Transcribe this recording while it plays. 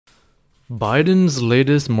Biden's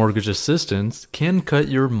latest mortgage assistance can cut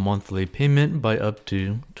your monthly payment by up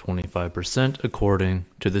to 25%, according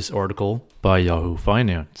to this article by Yahoo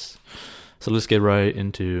Finance. So let's get right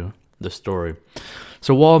into the story.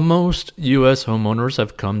 So while most U.S. homeowners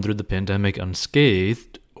have come through the pandemic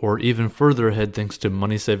unscathed, or even further ahead thanks to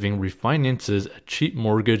money-saving refinances at cheap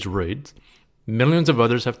mortgage rates, millions of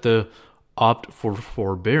others have to opt for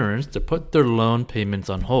forbearance to put their loan payments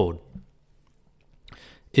on hold.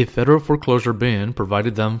 A federal foreclosure ban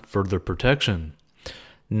provided them further protection.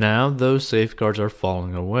 Now those safeguards are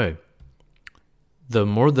falling away. The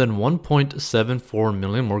more than 1.74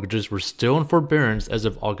 million mortgages were still in forbearance as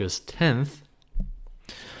of August 10th.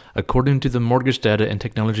 According to the mortgage data and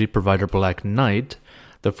technology provider Black Knight,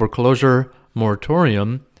 the foreclosure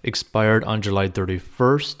moratorium expired on July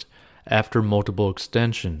 31st after multiple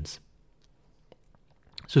extensions.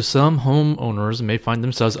 So some homeowners may find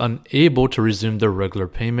themselves unable to resume their regular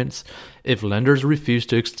payments if lenders refuse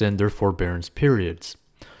to extend their forbearance periods.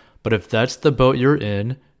 But if that's the boat you're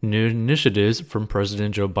in, new initiatives from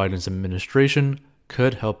President Joe Biden's administration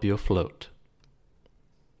could help you afloat.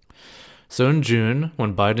 So in June,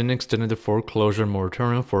 when Biden extended the foreclosure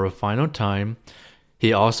moratorium for a final time,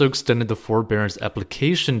 he also extended the forbearance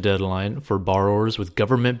application deadline for borrowers with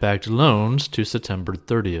government-backed loans to September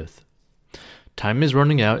 30th. Time is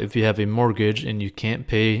running out if you have a mortgage and you can't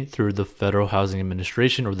pay through the Federal Housing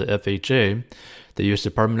Administration or the FHA, the U.S.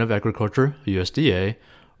 Department of Agriculture, USDA,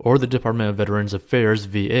 or the Department of Veterans Affairs,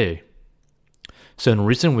 VA. So in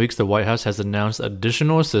recent weeks, the White House has announced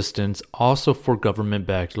additional assistance also for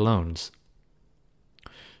government-backed loans.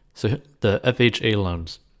 So the FHA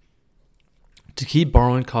loans. To keep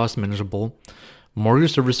borrowing costs manageable,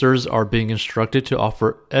 mortgage servicers are being instructed to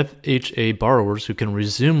offer FHA borrowers who can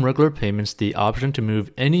resume regular payments the option to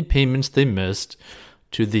move any payments they missed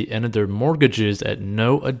to the end of their mortgages at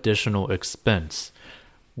no additional expense.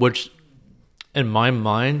 Which, in my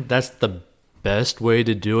mind, that's the best way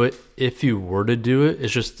to do it if you were to do it,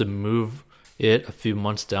 is just to move it a few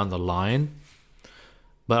months down the line.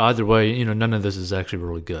 But either way, none of this is actually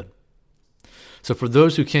really good. So for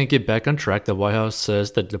those who can't get back on track, the White House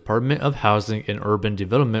says that the Department of Housing and Urban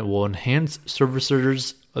Development will enhance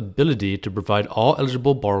servicers' ability to provide all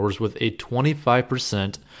eligible borrowers with a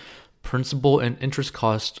 25% principal and interest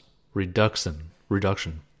cost reduction.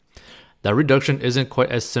 That reduction isn't quite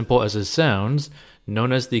as simple as it sounds.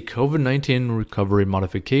 Known as the COVID-19 Recovery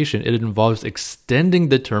Modification, it involves extending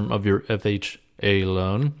the term of your FHA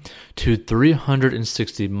loan to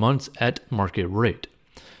 360 months at market rate.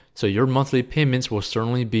 So your monthly payments will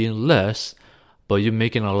certainly be less, but you're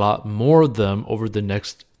making a lot more of them over the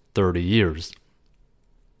next 30 years.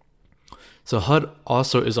 So HUD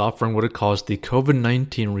also is offering what it calls the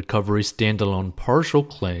COVID-19 Recovery Standalone Partial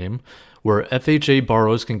Claim, where FHA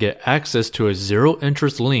borrowers can get access to a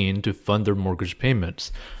zero-interest lien to fund their mortgage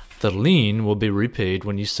payments. The lien will be repaid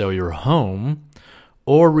when you sell your home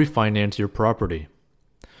or refinance your property.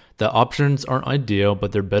 The options aren't ideal,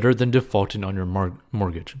 but they're better than defaulting on your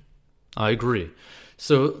mortgage. I agree.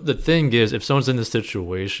 So the thing is, if someone's in this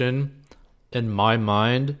situation, in my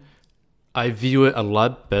mind, I view it a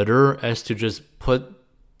lot better as to just put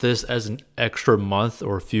this as an extra month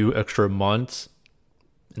or a few extra months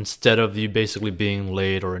instead of you basically being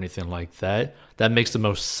late or anything like that. That makes the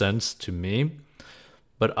most sense to me.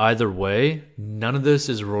 But either way, none of this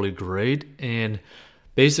is really great. And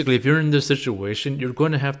basically, if you're in this situation, you're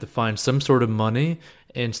going to have to find some sort of money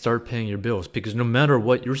and start paying your bills, because no matter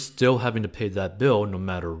what, you're still having to pay that bill no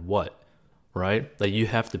matter what, right? Like, you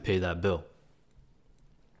have to pay that bill.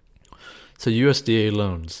 So USDA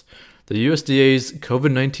loans. The USDA's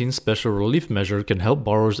COVID-19 special relief measure can help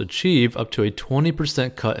borrowers achieve up to a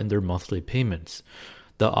 20% cut in their monthly payments.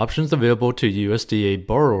 The options available to USDA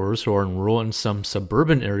borrowers who are enrolled in some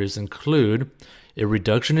suburban areas include a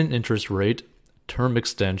reduction in interest rate, term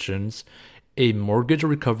extensions, a mortgage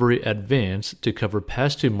recovery advance to cover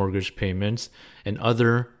past due mortgage payments, and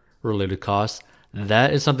other related costs.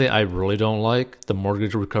 That is something I really don't like, the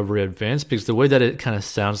mortgage recovery advance, because the way that it kind of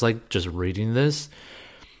sounds like just reading this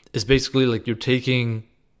is basically like you're taking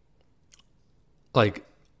like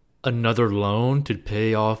another loan to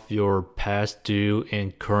pay off your past due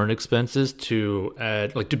and current expenses to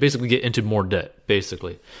add, like, to basically get into more debt,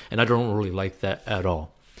 basically. And I don't really like that at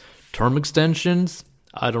all. Term extensions,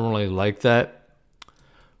 I don't really like that.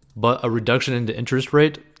 But a reduction in the interest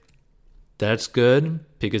rate, that's good,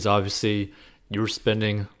 because obviously you're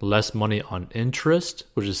spending less money on interest,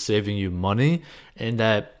 which is saving you money, and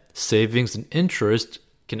that savings and interest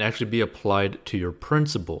can actually be applied to your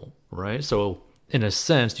principal, right? So in a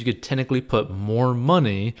sense, you could technically put more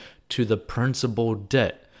money to the principal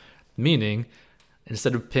debt. Meaning,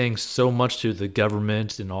 instead of paying so much to the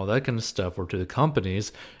government and all that kind of stuff or to the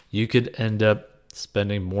companies, you could end up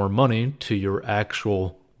spending more money to your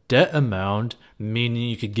actual debt amount, meaning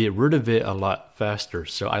you could get rid of it a lot faster.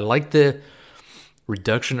 So I like the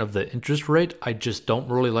reduction of the interest rate. I just don't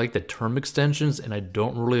really like the term extensions, and I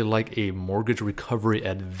don't really like a mortgage recovery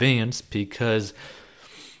advance, because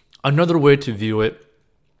another way to view it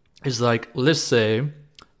is like, let's say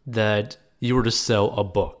that you were to sell a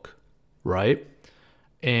book, right?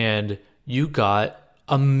 And you got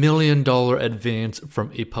 $1 million advance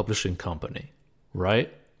from a publishing company,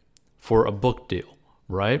 right? For a book deal,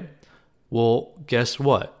 right? Well, guess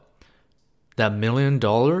what? That $1 million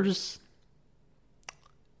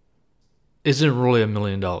isn't really $1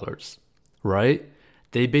 million, right?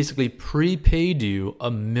 They basically prepaid you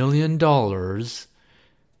 $1 million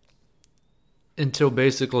until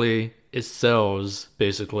basically it sells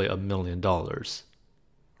basically $1 million,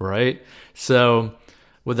 right? So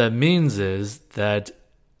what that means is that,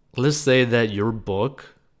 let's say that your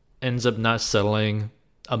book ends up not selling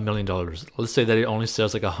 $1 million. Let's say that it only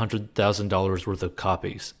sells like $100,000 worth of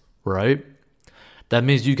copies, right? That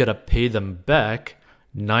means you got to pay them back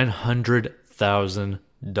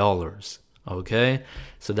 $900,000. Okay?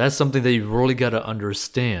 So that's something that you really got to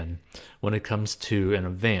understand when it comes to an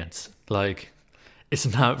advance. Like, it's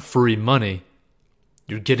not free money.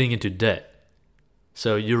 You're getting into debt.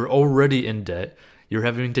 So you're already in debt. You're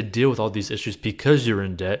having to deal with all these issues because you're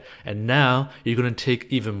in debt. And now you're going to take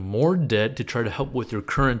even more debt to try to help with your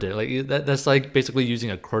current debt. Like that's like basically using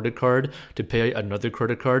a credit card to pay another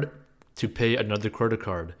credit card to pay another credit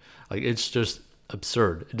card. Like, it's just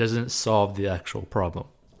absurd. It doesn't solve the actual problem.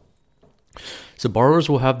 So borrowers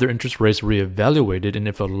will have their interest rates reevaluated, and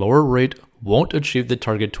if a lower rate won't achieve the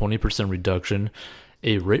target 20% reduction,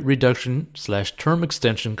 a rate reduction/term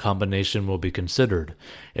extension combination will be considered.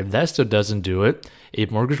 If that still doesn't do it, a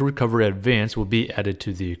mortgage recovery advance will be added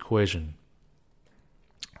to the equation.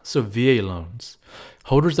 So VA loans.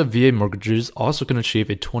 Holders of VA mortgages also can achieve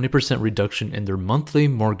a 20% reduction in their monthly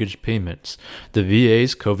mortgage payments. The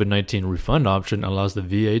VA's COVID-19 refund option allows the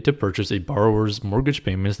VA to purchase a borrower's mortgage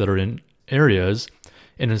payments that are in areas,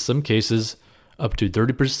 and in some cases, up to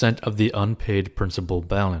 30% of the unpaid principal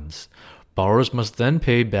balance. Borrowers must then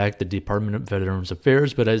pay back the Department of Veterans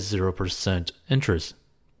Affairs, but at 0% interest.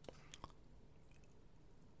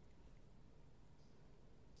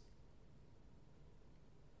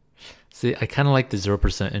 See, I kind of like the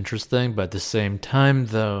 0% interest thing, but at the same time,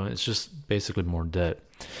 though, it's just basically more debt.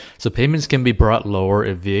 So payments can be brought lower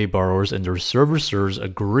if VA borrowers and their servicers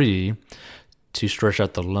agree to stretch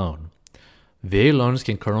out the loan. VA loans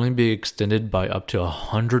can currently be extended by up to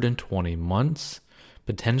 120 months,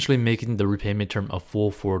 potentially making the repayment term a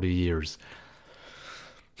full 40 years.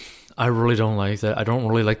 I really don't like that. I don't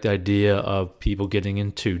really like the idea of people getting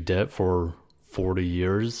into debt for 40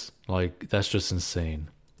 years. Like, that's just insane.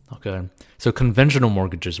 Okay. So conventional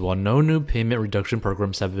mortgages. While no new payment reduction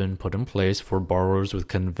programs have been put in place for borrowers with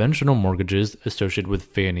conventional mortgages associated with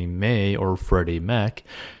Fannie Mae or Freddie Mac,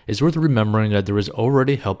 it's worth remembering that there is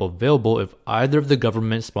already help available if either of the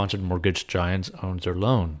government-sponsored mortgage giants owns their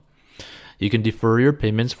loan. You can defer your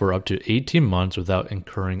payments for up to 18 months without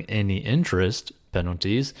incurring any interest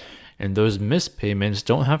penalties, and those missed payments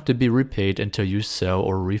don't have to be repaid until you sell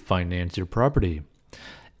or refinance your property.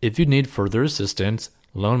 If you need further assistance,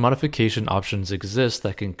 loan modification options exist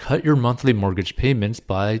that can cut your monthly mortgage payments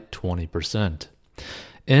by 20%.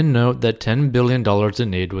 And note that $10 billion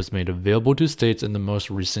in aid was made available to states in the most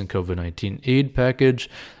recent COVID-19 aid package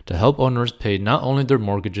to help owners pay not only their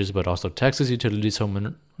mortgages but also taxes, utilities,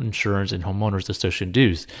 home insurance, and homeowners association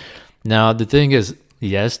dues. Now, the thing is,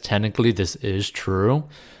 yes, technically this is true,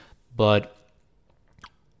 but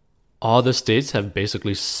all the states have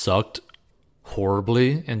basically sucked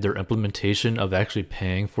horribly in their implementation of actually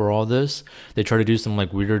paying for all this. They try to do some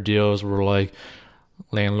like weirder deals where like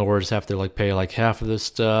landlords have to like pay like half of this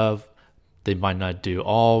stuff. They might not do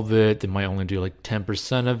all of it. They might only do like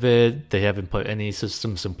 10% of it. They haven't put any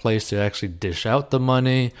systems in place to actually dish out the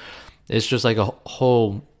money. It's just like a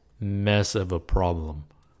whole mess of a problem,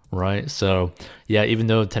 right? So yeah, even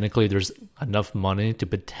though technically there's enough money to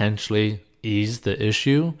potentially ease the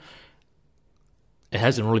issue, it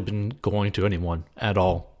hasn't really been going to anyone at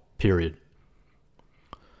all, period.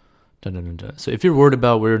 Dun, dun, dun, dun. So if you're worried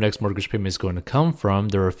about where your next mortgage payment is going to come from,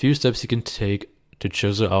 there are a few steps you can take to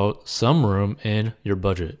chisel out some room in your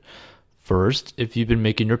budget. First, if you've been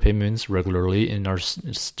making your payments regularly and are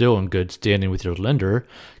still in good standing with your lender,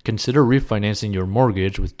 consider refinancing your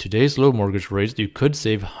mortgage. With today's low mortgage rates, you could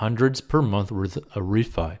save hundreds per month with a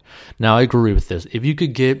refi. Now, I agree with this. If you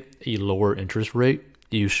could get a lower interest rate,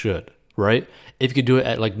 you should, right? If you could do it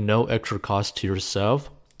at like no extra cost to yourself,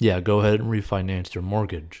 yeah, go ahead and refinance your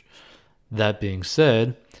mortgage. That being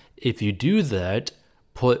said, if you do that,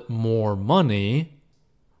 put more money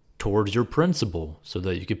towards your principal so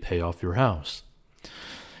that you could pay off your house.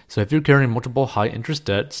 So if you're carrying multiple high interest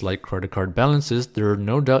debts like credit card balances, they're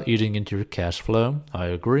no doubt eating into your cash flow. I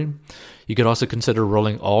agree. You could also consider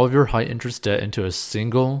rolling all of your high interest debt into a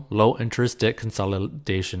single low interest debt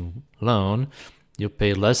consolidation loan. You'll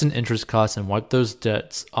pay less in interest costs and wipe those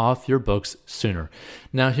debts off your books sooner.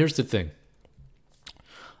 Now, here's the thing.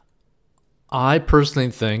 I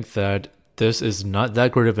personally think that this is not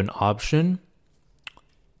that great of an option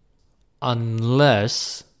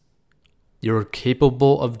unless you're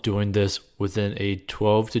capable of doing this within a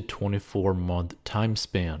 12 to 24 month time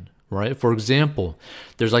span, right? For example,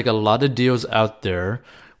 there's like a lot of deals out there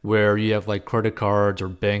where you have like credit cards or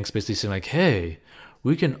banks basically saying like, hey,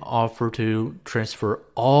 we can offer to transfer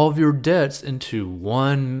all of your debts into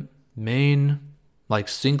one main like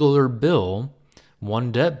singular bill,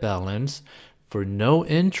 one debt balance for no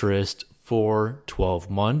interest for 12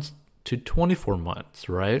 months to 24 months,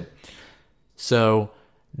 right? So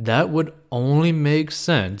that would only make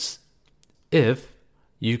sense if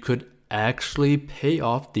you could actually pay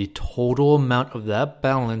off the total amount of that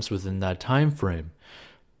balance within that time frame.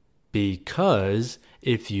 Because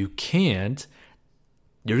if you can't,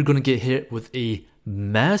 you're going to get hit with a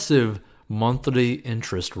massive monthly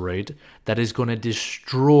interest rate that is going to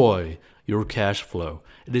destroy your cash flow.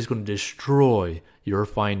 It is going to destroy your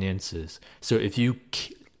finances. So if you're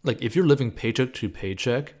living paycheck to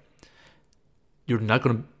paycheck, you're not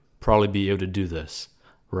going to probably be able to do this,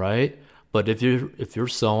 right? But if you're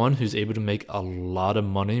someone who's able to make a lot of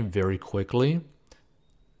money very quickly,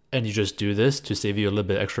 and you just do this to save you a little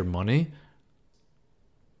bit extra money,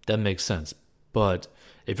 that makes sense. But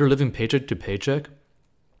if you're living paycheck to paycheck,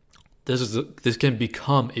 this can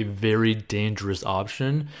become a very dangerous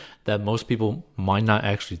option that most people might not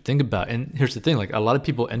actually think about. And here's the thing, like a lot of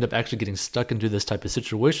people end up actually getting stuck into this type of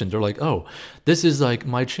situation. They're like, oh, this is like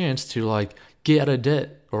my chance to like get out of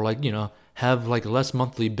debt or like, have like less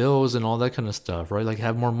monthly bills and all that kind of stuff, right? Like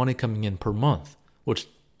have more money coming in per month, which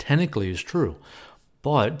technically is true.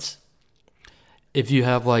 But if you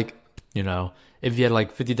have like, if you had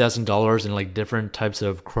like $50,000 in like different types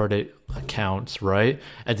of credit accounts, right?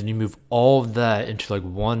 And then you move all of that into like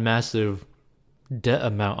one massive debt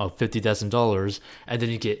amount of $50,000, and then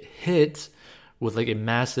you get hit with like a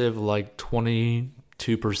massive like 22%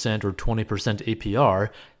 or 20% APR,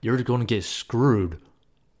 you're going to get screwed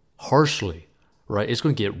harshly, right? It's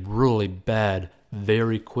going to get really bad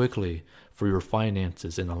very quickly for your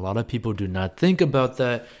finances. And a lot of people do not think about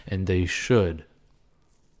that, and they should.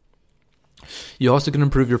 You also can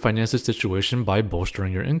improve your financial situation by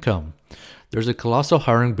bolstering your income. There's a colossal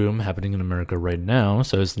hiring boom happening in America right now,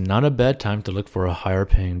 so it's not a bad time to look for a higher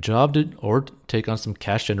paying job or take on some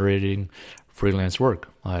cash generating freelance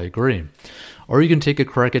work. I agree. Or you can take a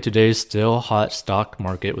crack at today's still hot stock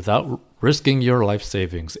market without risking your life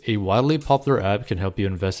savings. A widely popular app can help you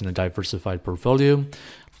invest in a diversified portfolio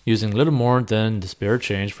using little more than the spare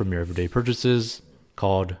change from your everyday purchases,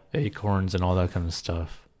 called Acorns and all that kind of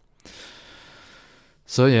stuff.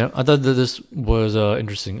 So yeah, I thought that this was an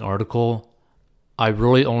interesting article. I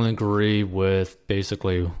really only agree with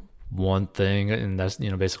basically one thing, and that's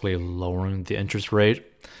basically lowering the interest rate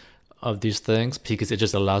of these things, because it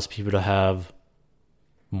just allows people to have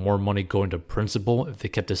more money going to principal if they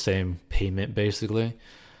kept the same payment basically.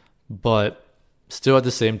 But still at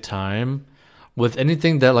the same time, with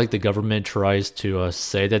anything that like the government tries to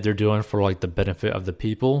say that they're doing for like the benefit of the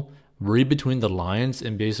people, read between the lines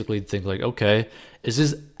and basically think like, okay, is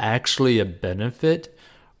this actually a benefit,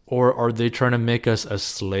 or are they trying to make us a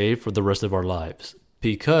slave for the rest of our lives?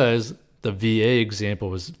 Because the VA example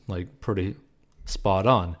was like pretty spot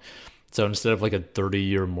on. So instead of like a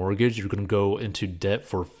 30-year mortgage, you're going to go into debt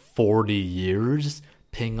for 40 years,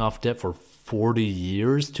 paying off debt for 40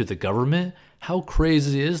 years to the government. How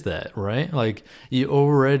crazy is that, right? Like, you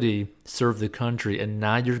already serve the country, and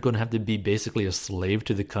now you're going to have to be basically a slave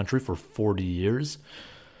to the country for 40 years.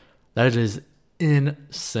 That is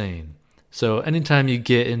insane. So anytime you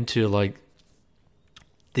get into like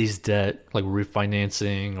these debt, like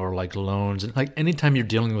refinancing or like loans, and like anytime you're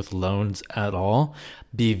dealing with loans at all,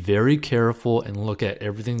 be very careful and look at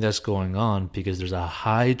everything that's going on, because there's a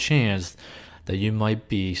high chance that you might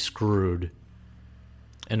be screwed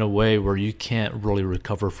in a way where you can't really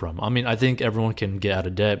recover from. I mean, I think everyone can get out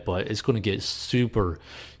of debt, but it's going to get super,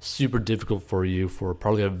 super difficult for you for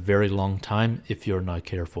probably a very long time if you're not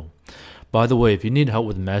careful. By the way, if you need help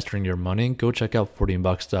with mastering your money, go check out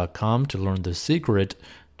 14bucks.com to learn the secret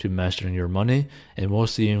to mastering your money. And we'll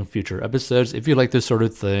see you in future episodes. If you like this sort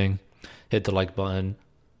of thing, hit the like button.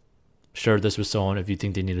 Share this with someone if you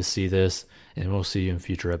think they need to see this. And we'll see you in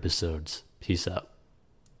future episodes. Peace out.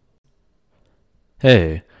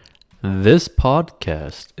 Hey, this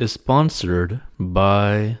podcast is sponsored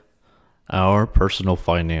by our personal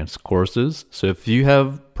finance courses. So if you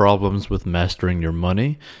have problems with mastering your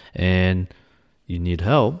money and you need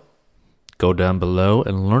help, go down below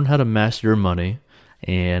and learn how to master your money.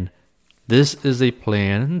 And this is a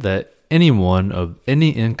plan that anyone of any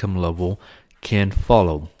income level can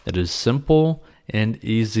follow. It is simple and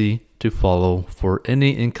easy to follow for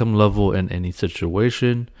any income level and any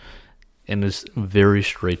situation, and it's very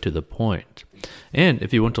straight to the point. And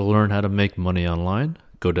if you want to learn how to make money online,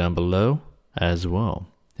 go down below as well.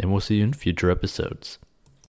 And we'll see you in future episodes.